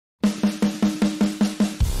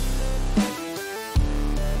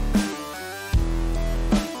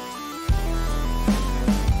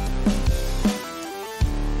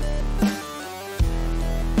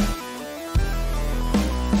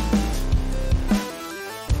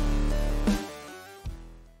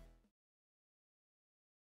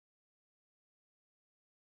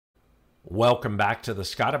Welcome back to the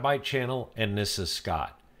Scotti-BYTE channel, and this is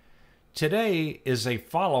Scott. Today is a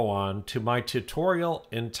follow-on to my tutorial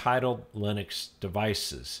entitled Linux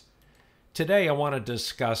Devices. Today I want to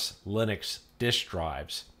discuss Linux disk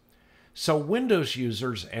drives. So Windows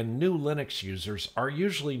users and new Linux users are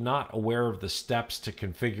usually not aware of the steps to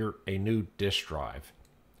configure a new disk drive.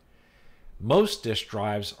 Most disk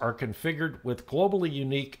drives are configured with Globally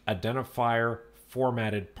Unique Identifier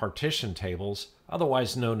formatted partition tables,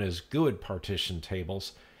 otherwise known as GUID partition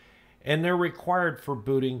tables, and they're required for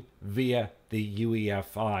booting via the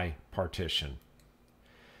UEFI partition.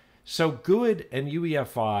 So GUID and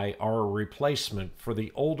UEFI are a replacement for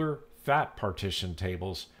the older FAT partition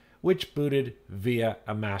tables, which booted via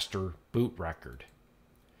a master boot record.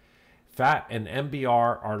 FAT and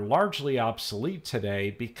MBR are largely obsolete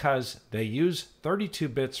today because they use 32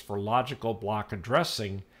 bits for logical block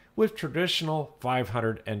addressing with traditional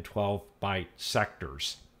 512-byte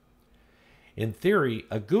sectors. In theory,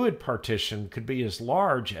 a GUID partition could be as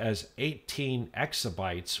large as 18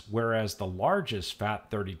 exabytes, whereas the largest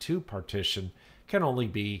FAT32 partition can only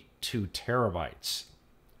be 2 terabytes.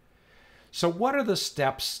 So what are the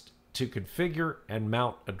steps to configure and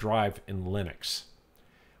mount a drive in Linux?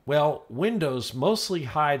 Well, Windows mostly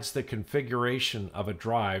hides the configuration of a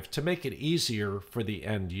drive to make it easier for the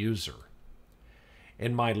end user.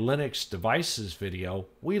 In my Linux devices video,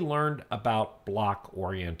 we learned about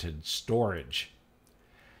block-oriented storage.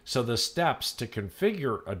 So the steps to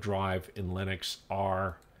configure a drive in Linux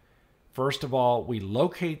are, first of all, we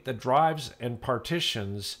locate the drives and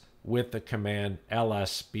partitions with the command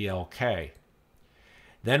lsblk.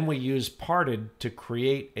 Then we use parted to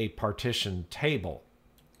create a partition table.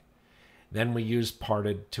 Then we use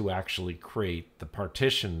parted to actually create the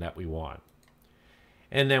partition that we want.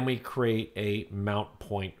 And then we create a mount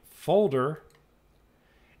point folder,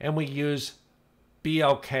 and we use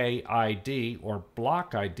BLK ID or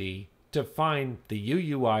block ID to find the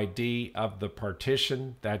UUID of the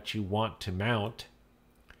partition that you want to mount.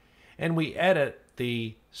 And we edit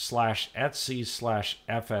the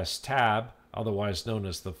 /etc/fs tab, otherwise known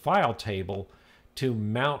as the file table, to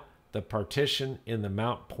mount the partition in the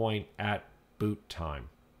mount point at boot time.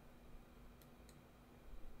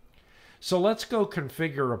 So let's go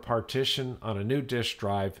configure a partition on a new disk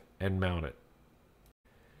drive and mount it.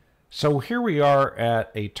 So here we are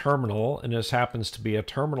at a terminal, and this happens to be a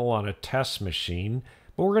terminal on a test machine,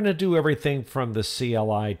 but we're going to do everything from the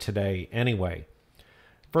CLI today anyway.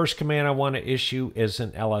 First command I want to issue is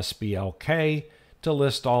an lsblk to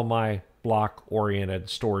list all my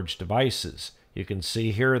block-oriented storage devices. You can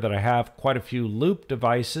see here that I have quite a few loop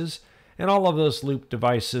devices, and all of those loop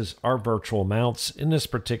devices are virtual mounts. In this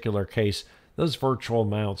particular case, those virtual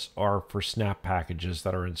mounts are for snap packages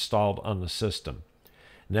that are installed on the system.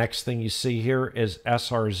 Next thing you see here is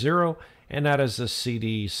SR0, and that is a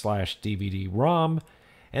CD/DVD-ROM.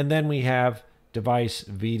 And then we have device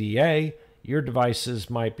VDA. Your devices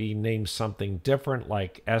might be named something different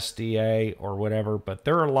like SDA or whatever, but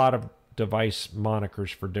there are a lot of device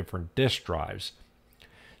monikers for different disk drives.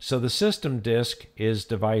 So the system disk is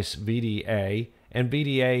device VDA, and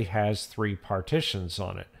VDA has 3 partitions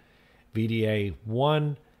on it: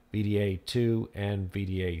 VDA1, VDA2, and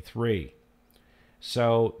VDA3.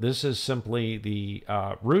 So this is simply the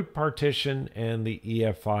root partition and the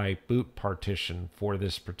EFI boot partition for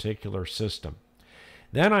this particular system.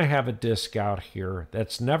 Then I have a disk out here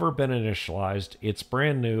that's never been initialized. It's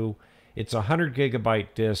brand new. It's a 100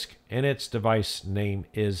 gigabyte disk, and its device name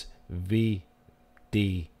is VDB.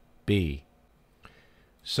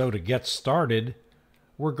 So to get started,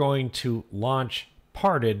 we're going to launch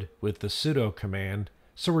parted with the sudo command.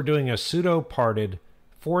 So we're doing a sudo parted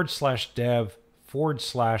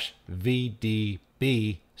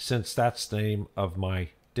 /dev/VDB, since that's the name of my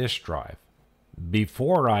disk drive.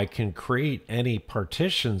 Before I can create any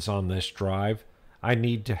partitions on this drive, I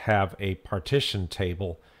need to have a partition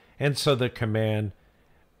table. And so the command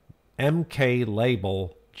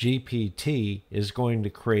mklabel GPT is going to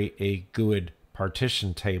create a GUID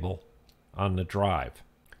partition table on the drive.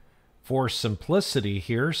 For simplicity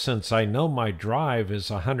here, since I know my drive is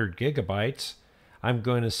 100 gigabytes, I'm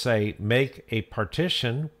going to say make a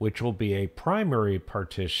partition, which will be a primary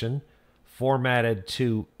partition formatted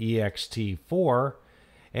to ext4,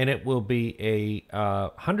 and it will be a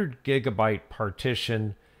 100 gigabyte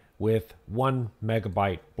partition with 1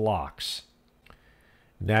 megabyte blocks.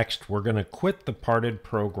 Next, we're going to quit the parted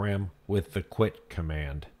program with the quit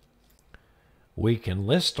command. We can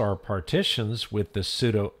list our partitions with the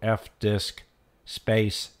sudo fdisk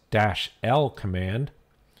 -l command,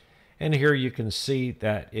 and here you can see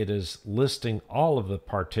that it is listing all of the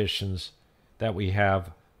partitions that we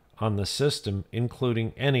have on the system,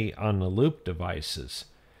 including any on the loop devices.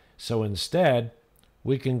 So instead,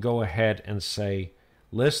 we can go ahead and say,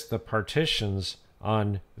 list the partitions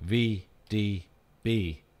on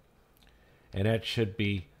VDB. And that should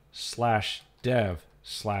be /dev/VDB.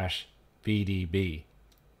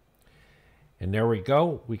 And there we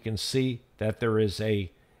go. We can see that there is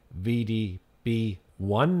a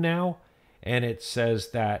VDB1 now, and it says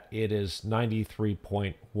that it is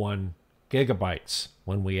 93.1 gigabytes.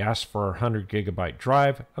 When we ask for a 100 gigabyte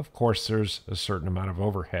drive, of course, there's a certain amount of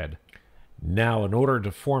overhead. Now, in order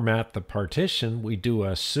to format the partition, we do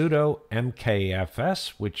a sudo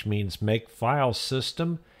mkfs, which means make file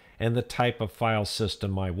system, and the type of file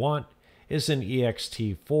system I want is an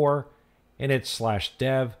ext4, and it's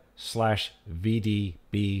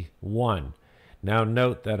 /dev/vdb1. Now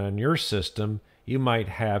note that on your system, you might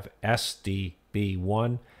have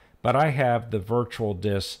SDB1, but I have the virtual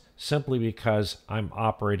disk simply because I'm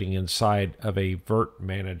operating inside of a Virt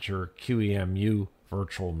Manager QEMU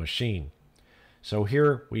virtual machine. So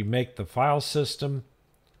here we make the file system,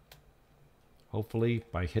 hopefully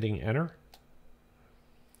by hitting enter.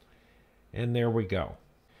 And there we go.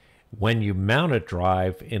 When you mount a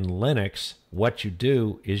drive in Linux, what you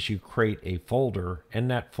do is you create a folder, and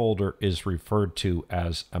that folder is referred to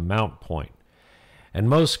as a mount point. And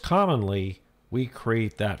most commonly, we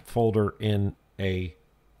create that folder in a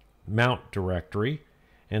mount directory.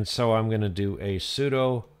 And so I'm going to do a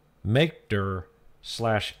sudo makedir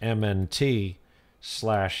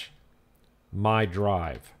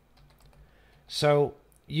 /mnt/mydrive. So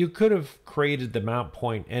you could have created the mount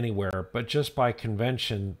point anywhere, but just by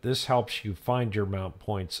convention, this helps you find your mount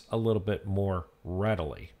points a little bit more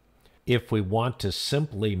readily. If we want to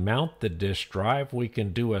simply mount the disk drive, we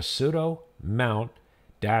can do a sudo mount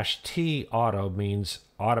 -t auto means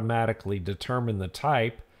automatically determine the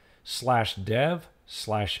type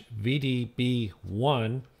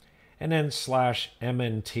 /dev/vdb1 and then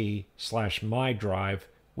 /mnt/mydrive,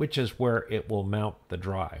 which is where it will mount the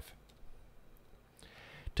drive.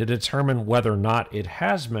 To determine whether or not it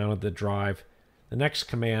has mounted the drive, the next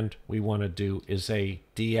command we want to do is a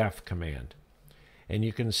df command. And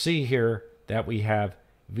you can see here that we have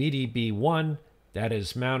VDB1 that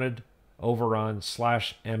is mounted over on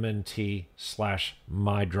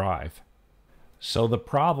 /mnt/mydrive. So the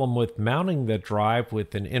problem with mounting the drive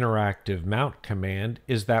with an interactive mount command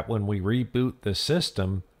is that when we reboot the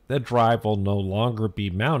system, the drive will no longer be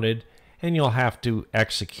mounted, and you'll have to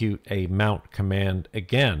execute a mount command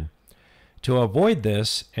again. To avoid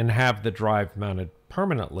this and have the drive mounted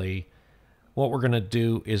permanently, what we're going to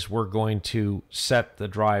do is we're going to set the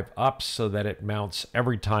drive up so that it mounts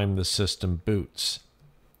every time the system boots.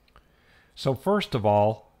 So first of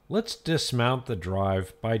all, let's dismount the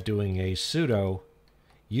drive by doing a sudo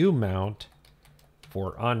umount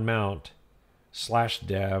for unmount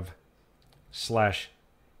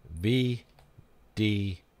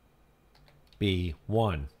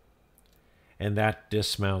 /dev/vdb1, and that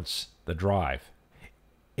dismounts the drive.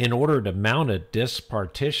 In order to mount a disk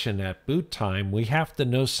partition at boot time, we have to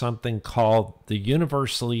know something called the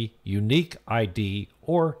Universally Unique ID,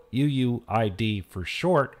 or UUID for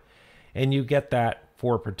short, and you get that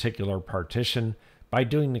for a particular partition by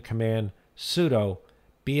doing the command sudo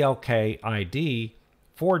blkid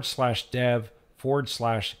 /dev/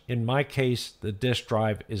 in my case, the disk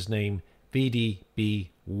drive is named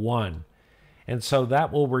VDB1. And so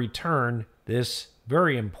that will return this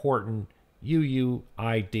very important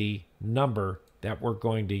UUID number that we're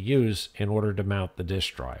going to use in order to mount the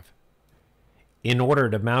disk drive. In order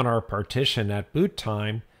to mount our partition at boot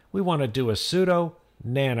time, we want to do a sudo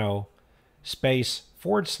nano space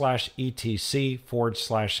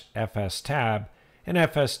 /etc/fstab, and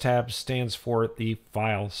fstab stands for the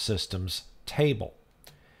file systems table.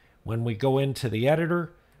 When we go into the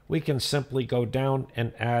editor, we can simply go down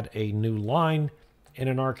and add a new line, and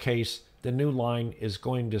in our case, the new line is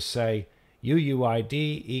going to say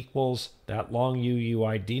UUID equals that long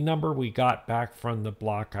UUID number we got back from the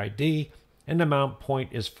block ID, and the mount point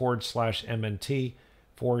is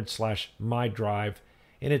 /mnt/mydrive,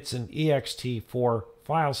 and it's an ext4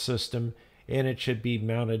 file system, and it should be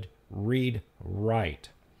mounted read-write.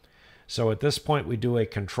 So at this point, we do a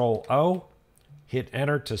Control-O, hit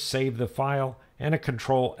Enter to save the file, and a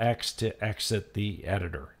Control-X to exit the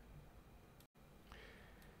editor.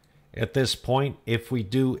 At this point, if we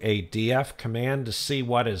do a df command to see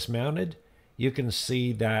what is mounted, you can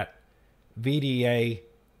see that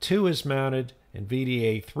VDA2 is mounted and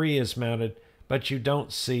VDA3 is mounted, but you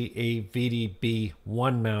don't see a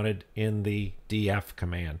VDB1 mounted in the df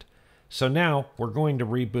command. So now we're going to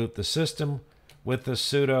reboot the system with the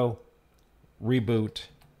sudo reboot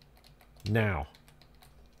now.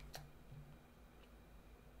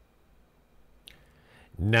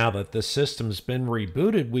 Now that the system's been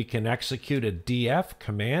rebooted, we can execute a df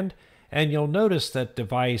command, and you'll notice that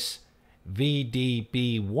device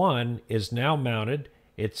VDB1 is now mounted.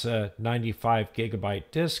 It's a 95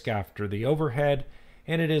 gigabyte disk after the overhead,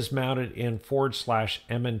 and it is mounted in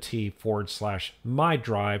 /MNT/my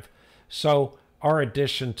drive. So our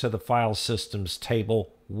addition to the file systems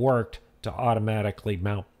table worked to automatically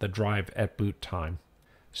mount the drive at boot time.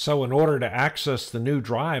 So in order to access the new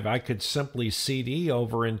drive, I could simply CD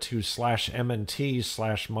over into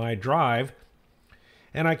 /MNT/my drive,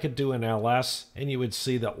 and I could do an ls, and you would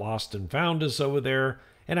see that lost and found is over there,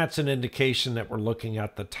 and that's an indication that we're looking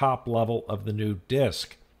at the top level of the new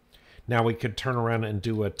disk. Now we could turn around and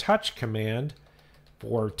do a touch command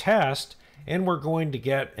for test, and we're going to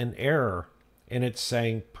get an error, and it's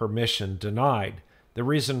saying permission denied. The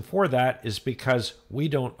reason for that is because we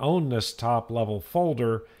don't own this top level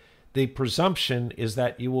folder. The presumption is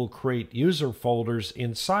that you will create user folders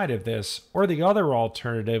inside of this, or the other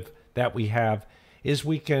alternative that we have is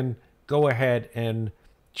we can go ahead and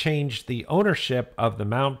change the ownership of the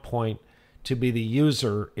mount point to be the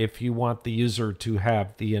user if you want the user to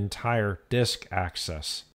have the entire disk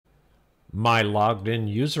access. My logged in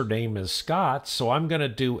username is Scott, so I'm going to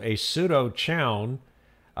do a sudo chown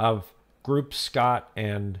of group Scott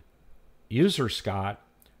and user Scott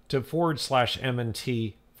to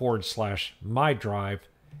 /MNT/my drive,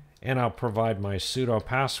 and I'll provide my sudo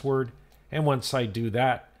password. And once I do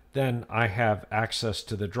that, then I have access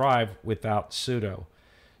to the drive without sudo.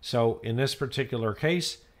 So in this particular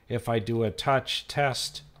case, if I do a touch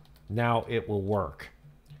test, now it will work.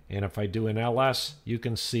 And if I do an ls, you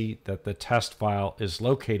can see that the test file is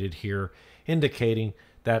located here, indicating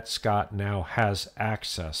that Scott now has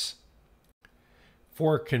access.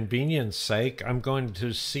 For convenience sake, I'm going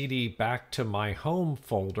to CD back to my home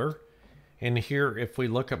folder. And here, if we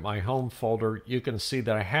look at my home folder, you can see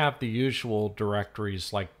that I have the usual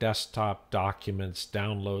directories like desktop, documents,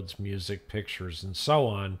 downloads, music, pictures, and so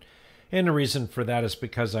on. And the reason for that is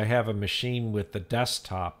because I have a machine with the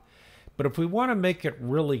desktop. But if we want to make it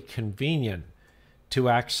really convenient to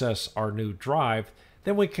access our new drive,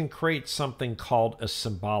 then we can create something called a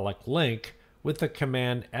symbolic link with the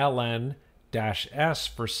command ln-s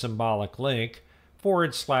for symbolic link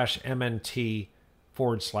 /MNT/my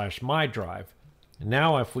drive.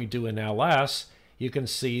 Now if we do an ls, you can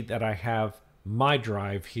see that I have my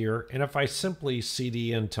drive here, and if I simply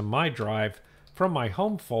cd into my drive from my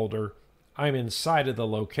home folder, I'm inside of the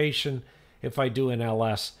location. If I do an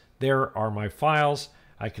ls, there are my files.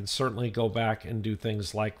 I can certainly go back and do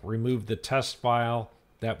things like remove the test file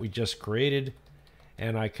that we just created,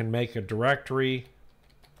 and I can make a directory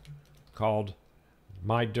called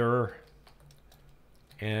mydir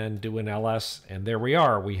and do an ls, and there we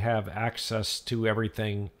are. We have access to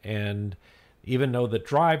everything, and even though the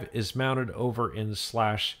drive is mounted over in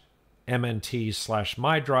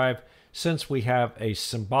 /MNT/my drive, since we have a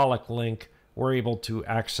symbolic link, we're able to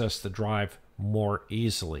access the drive more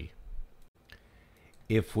easily.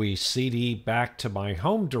 If we cd back to my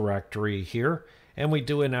home directory here and we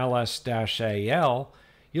do an ls-al,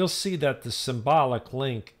 you'll see that the symbolic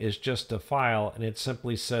link is just a file, and it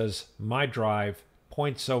simply says my drive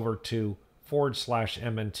points over to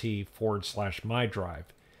 /MNT/my drive.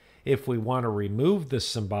 If we want to remove the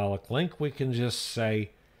symbolic link, we can just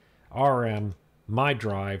say rm my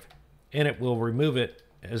drive, and it will remove it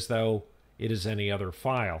as though it is any other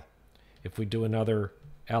file. If we do another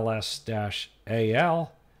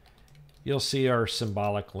ls-al, you'll see our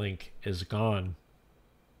symbolic link is gone.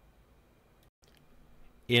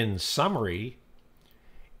 In summary,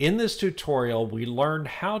 in this tutorial, we learned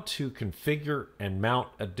how to configure and mount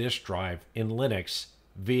a disk drive in Linux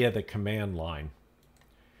via the command line.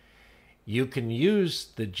 You can use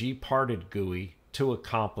the gparted GUI to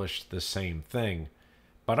accomplish the same thing,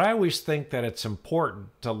 but I always think that it's important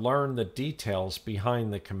to learn the details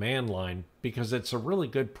behind the command line because it's a really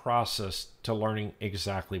good process to learning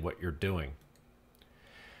exactly what you're doing.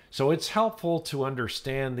 So it's helpful to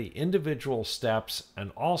understand the individual steps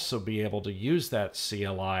and also be able to use that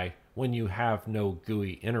CLI when you have no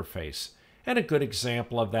GUI interface. And a good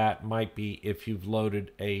example of that might be if you've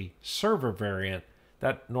loaded a server variant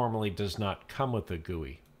that normally does not come with a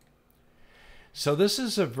GUI. So this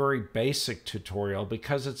is a very basic tutorial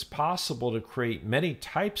because it's possible to create many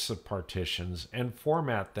types of partitions and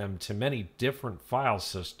format them to many different file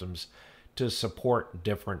systems to support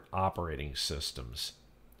different operating systems.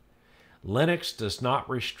 Linux does not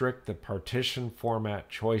restrict the partition format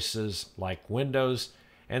choices like Windows,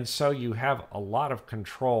 And so you have a lot of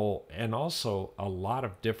control and also a lot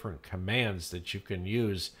of different commands that you can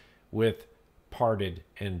use with parted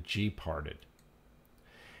and gparted.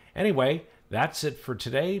 Anyway, that's it for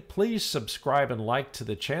today. Please subscribe and like to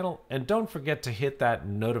the channel, and don't forget to hit that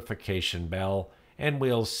notification bell, and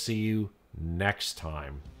we'll see you next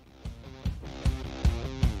time.